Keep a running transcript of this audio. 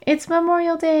It's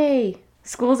Memorial Day!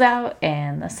 School's out,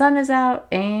 and the sun is out,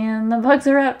 and the bugs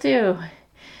are out too.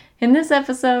 In this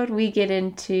episode, we get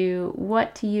into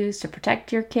what to use to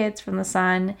protect your kids from the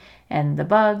sun and the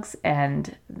bugs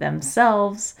and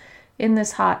themselves in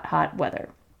this hot, hot weather.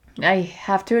 I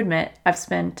have to admit, I've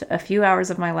spent a few hours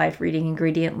of my life reading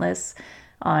ingredient lists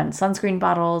on sunscreen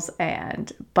bottles and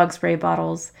bug spray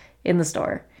bottles in the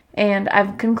store. And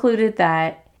I've concluded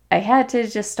that I had to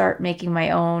just start making my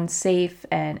own safe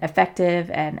and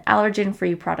effective and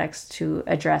allergen-free products to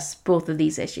address both of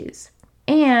these issues.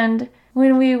 And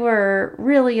when we were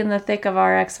really in the thick of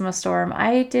our eczema storm,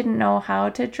 I didn't know how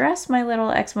to dress my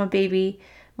little eczema baby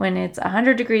when it's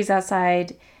 100 degrees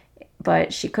outside,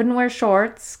 but she couldn't wear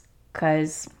shorts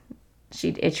because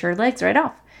she'd itch her legs right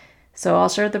off. So I'll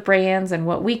share the brands and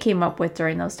what we came up with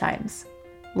during those times.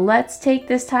 Let's take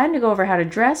this time to go over how to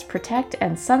dress, protect,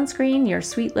 and sunscreen your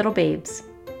sweet little babes.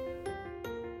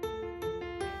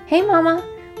 Hey Mama!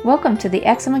 Welcome to the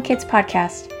Eczema Kids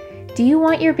podcast. Do you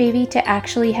want your baby to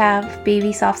actually have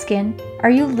baby soft skin? Are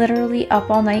you literally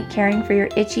up all night caring for your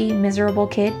itchy, miserable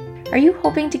kid? Are you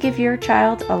hoping to give your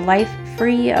child a life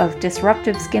free of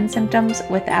disruptive skin symptoms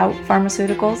without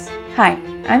pharmaceuticals? Hi,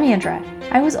 I'm Andra.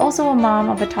 I was also a mom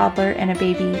of a toddler and a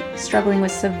baby struggling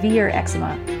with severe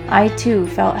eczema. I too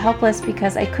felt helpless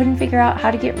because I couldn't figure out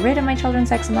how to get rid of my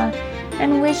children's eczema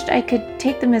and wished I could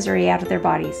take the misery out of their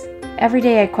bodies. Every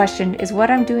day I questioned, is what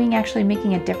I'm doing actually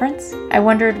making a difference? I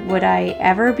wondered, would I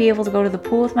ever be able to go to the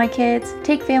pool with my kids,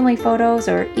 take family photos,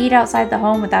 or eat outside the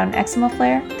home without an eczema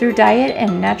flare? Through diet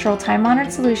and natural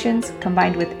time-honored solutions,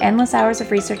 combined with endless hours of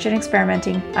research and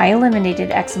experimenting, I eliminated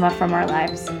eczema from our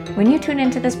lives. When you tune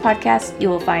into this podcast, you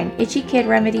will find itchy kid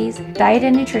remedies, diet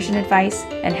and nutrition advice,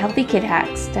 and healthy kid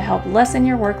hacks to help lessen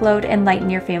your workload and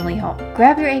lighten your family home.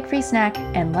 Grab your egg-free snack,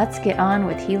 and let's get on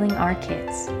with healing our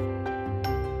kids.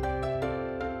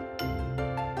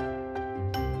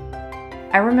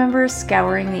 I remember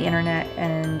scouring the internet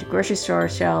and grocery store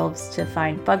shelves to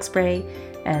find bug spray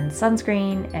and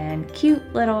sunscreen and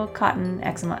cute little cotton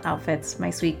eczema outfits my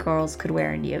sweet girls could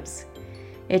wear and use.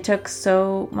 It took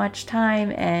so much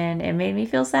time and it made me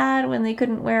feel sad when they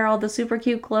couldn't wear all the super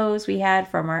cute clothes we had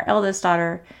from our eldest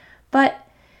daughter, but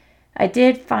I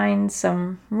did find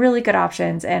some really good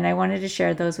options and I wanted to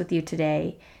share those with you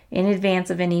today in advance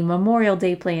of any Memorial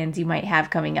Day plans you might have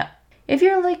coming up. If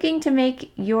you're looking to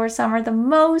make your summer the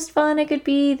most fun it could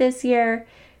be this year,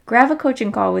 grab a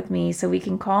coaching call with me so we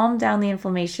can calm down the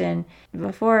inflammation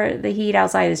before the heat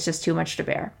outside is just too much to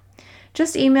bear.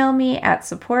 Just email me at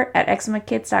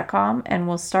support@eczemakids.com and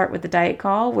we'll start with the diet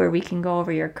call where we can go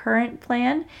over your current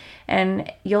plan and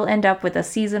you'll end up with a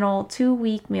seasonal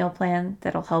 2-week meal plan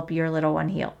that'll help your little one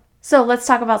heal. So let's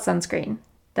talk about sunscreen.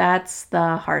 That's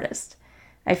the hardest.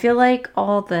 I feel like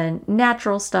all the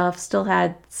natural stuff still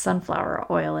had sunflower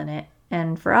oil in it,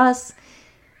 and for us,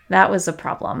 that was a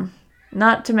problem.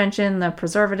 Not to mention the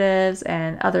preservatives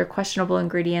and other questionable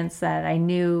ingredients that I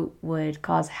knew would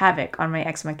cause havoc on my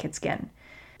eczema kid skin.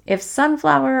 If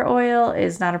sunflower oil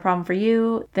is not a problem for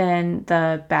you, then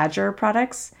the Badger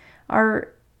products are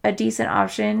a decent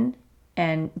option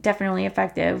and definitely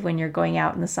effective when you're going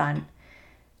out in the sun.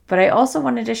 But I also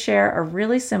wanted to share a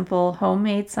really simple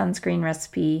homemade sunscreen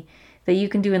recipe that you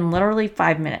can do in literally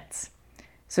 5 minutes.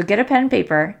 So get a pen and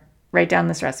paper, write down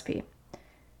this recipe.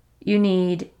 You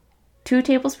need 2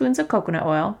 tablespoons of coconut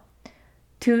oil,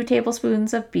 2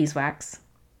 tablespoons of beeswax,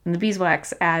 and the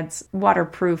beeswax adds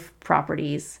waterproof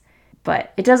properties,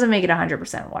 but it doesn't make it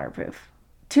 100% waterproof.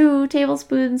 2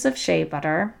 tablespoons of shea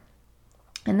butter,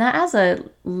 and that has a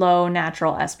low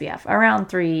natural SPF, around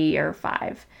 3 or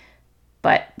 5.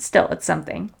 But still, it's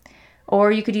something.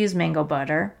 Or you could use mango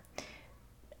butter.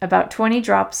 About 20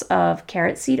 drops of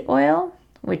carrot seed oil,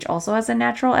 which also has a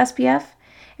natural SPF.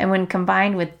 And when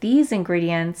combined with these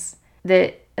ingredients,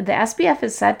 the SPF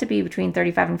is said to be between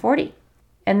 35 and 40.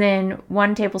 And then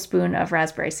 1 tablespoon of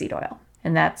raspberry seed oil.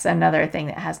 And that's another thing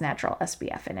that has natural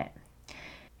SPF in it.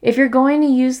 If you're going to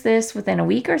use this within a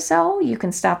week or so, you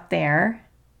can stop there.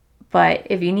 But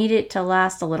if you need it to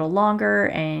last a little longer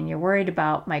and you're worried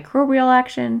about microbial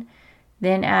action,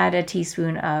 then add a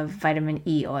teaspoon of vitamin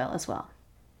E oil as well.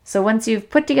 So once you've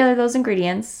put together those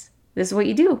ingredients, this is what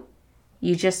you do.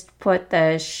 You just put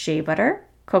the shea butter,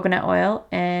 coconut oil,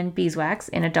 and beeswax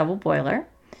in a double boiler.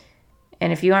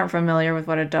 And if you aren't familiar with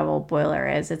what a double boiler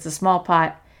is, it's a small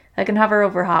pot that can hover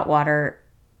over hot water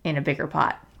in a bigger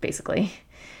pot, basically.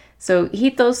 So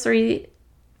heat those 3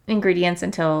 ingredients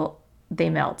until they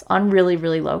melt on really,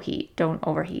 really low heat. Don't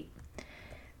overheat.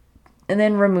 And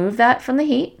then remove that from the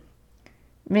heat.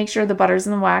 Make sure the butters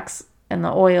and the wax and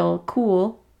the oil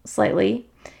cool slightly.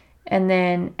 And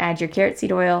then add your carrot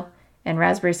seed oil and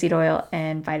raspberry seed oil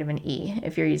and vitamin E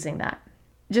if you're using that.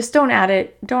 Just don't add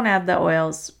the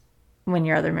oils when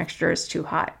your other mixture is too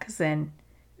hot, because then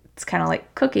it's kind of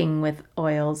like cooking with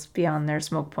oils beyond their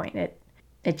smoke point.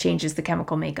 It changes the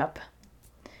chemical makeup.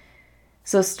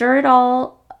 So stir it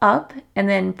all up and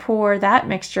then pour that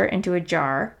mixture into a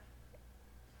jar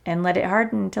and let it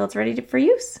harden until it's ready for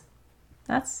use.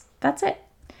 That's it.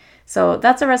 So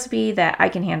that's a recipe that I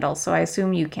can handle, so I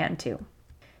assume you can too.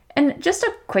 And just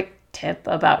a quick tip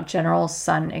about general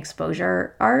sun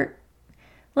exposure. Our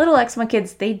little eczema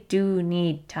kids, they do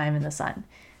need time in the sun.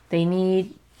 They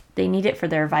need it for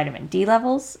their vitamin D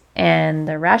levels and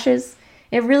their rashes.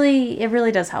 It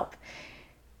really does help.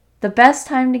 The best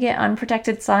time to get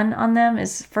unprotected sun on them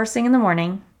is first thing in the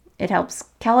morning. It helps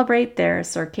calibrate their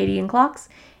circadian clocks,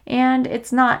 and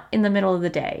it's not in the middle of the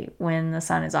day when the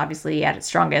sun is obviously at its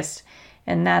strongest,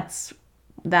 and that's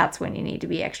when you need to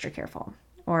be extra careful,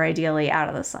 or ideally out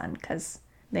of the sun because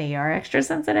they are extra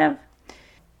sensitive.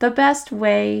 The best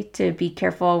way to be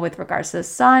careful with regards to the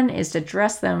sun is to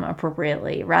dress them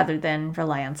appropriately rather than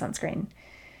rely on sunscreen.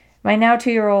 My now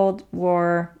 2-year-old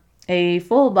wore a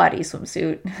full body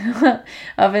swimsuit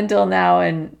up until now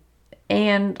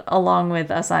and along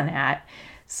with a sun hat.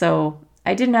 So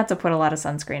I didn't have to put a lot of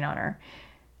sunscreen on her.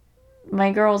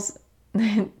 My girls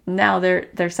now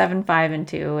they're 7, 5, and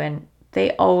 2, and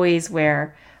they always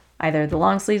wear either the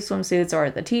long sleeve swimsuits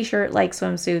or the t-shirt like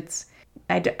swimsuits.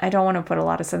 I don't want to put a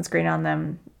lot of sunscreen on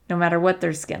them no matter what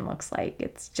their skin looks like.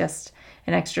 It's just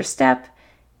an extra step.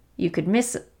 You could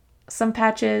miss some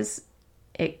patches.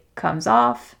 It comes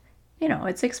off.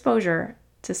 It's exposure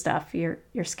to stuff. Your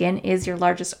skin is your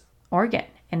largest organ,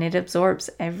 and it absorbs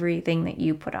everything that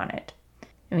you put on it.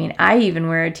 I mean, I even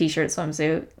wear a t-shirt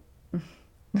swimsuit,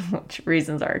 which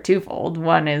reasons are twofold.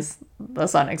 One is the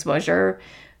sun exposure,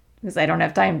 because I don't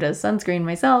have time to sunscreen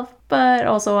myself, but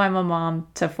also I'm a mom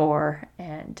to 4,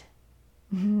 and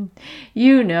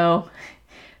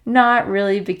not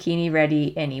really bikini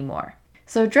ready anymore.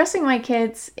 So dressing my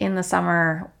kids in the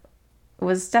summer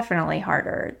was definitely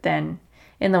harder than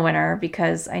in the winter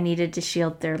because I needed to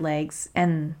shield their legs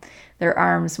and their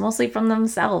arms mostly from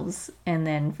themselves and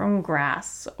then from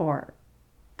grass or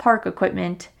park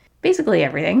equipment, basically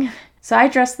everything. So I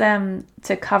dressed them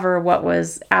to cover what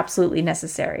was absolutely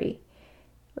necessary.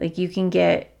 Like, you can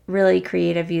get really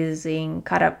creative using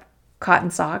cut up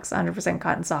cotton socks, 100%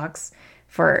 cotton socks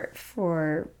for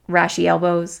rashy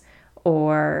elbows,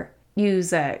 or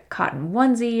use a cotton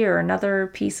onesie or another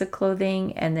piece of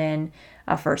clothing, and then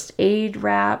a first aid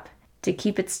wrap to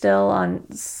keep it still on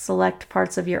select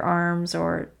parts of your arms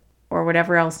or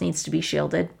whatever else needs to be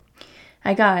shielded.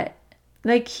 I got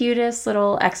the cutest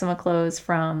little eczema clothes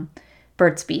from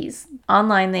Burt's Bees.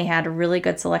 Online, they had a really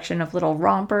good selection of little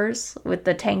rompers with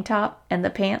the tank top and the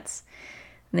pants.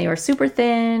 And they were super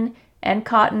thin and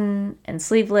cotton and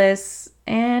sleeveless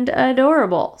and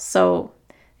adorable. So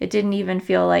it didn't even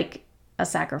feel like a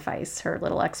sacrifice, her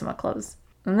little eczema clothes.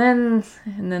 And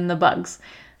then the bugs.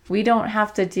 We don't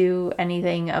have to do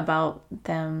anything about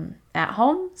them at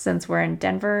home since we're in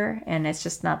Denver and it's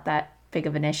just not that big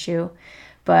of an issue.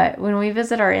 But when we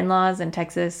visit our in-laws in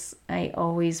Texas, I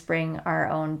always bring our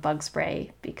own bug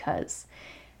spray because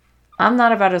I'm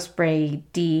not about to spray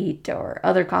DEET or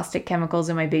other caustic chemicals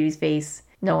in my baby's face.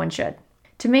 No one should.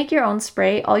 To make your own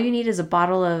spray, all you need is a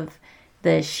bottle of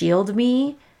the Shield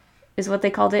Me, is what they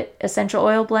called it, essential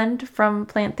oil blend from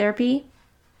Plant Therapy.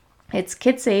 It's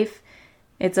kid safe.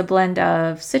 It's a blend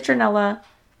of citronella,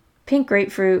 pink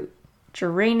grapefruit,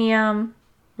 geranium,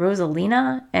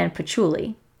 rosalina, and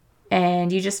patchouli.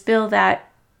 And you just fill that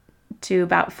to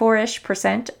about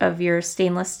 4% of your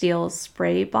stainless steel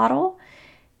spray bottle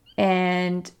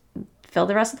and fill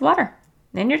the rest with water.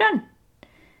 Then you're done.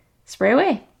 Spray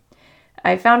away.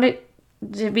 I found it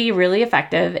to be really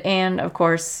effective, and of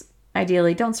course,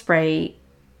 ideally don't spray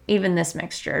even this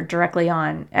mixture directly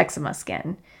on eczema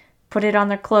skin. Put it on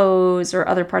their clothes or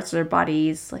other parts of their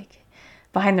bodies, like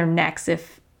behind their necks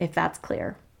if that's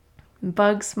clear.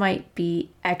 Bugs might be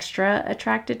extra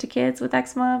attracted to kids with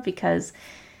eczema because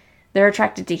they're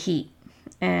attracted to heat.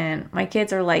 And my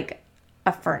kids are like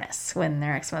a furnace when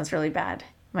their eczema is really bad.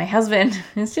 My husband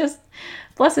is just,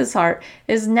 bless his heart,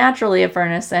 is naturally a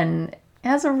furnace and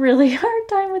has a really hard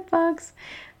time with bugs.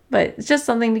 But it's just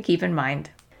something to keep in mind.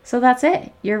 So that's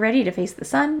it. You're ready to face the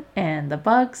sun and the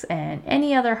bugs and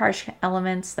any other harsh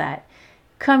elements that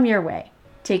come your way.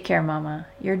 Take care, Mama.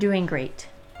 You're doing great.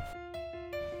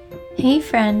 Hey,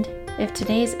 friend. If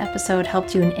today's episode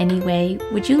helped you in any way,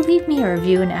 would you leave me a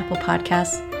review in Apple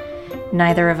Podcasts?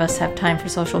 Neither of us have time for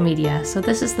social media, so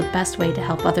this is the best way to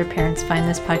help other parents find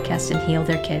this podcast and heal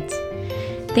their kids.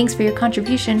 Thanks for your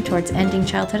contribution towards ending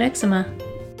childhood eczema.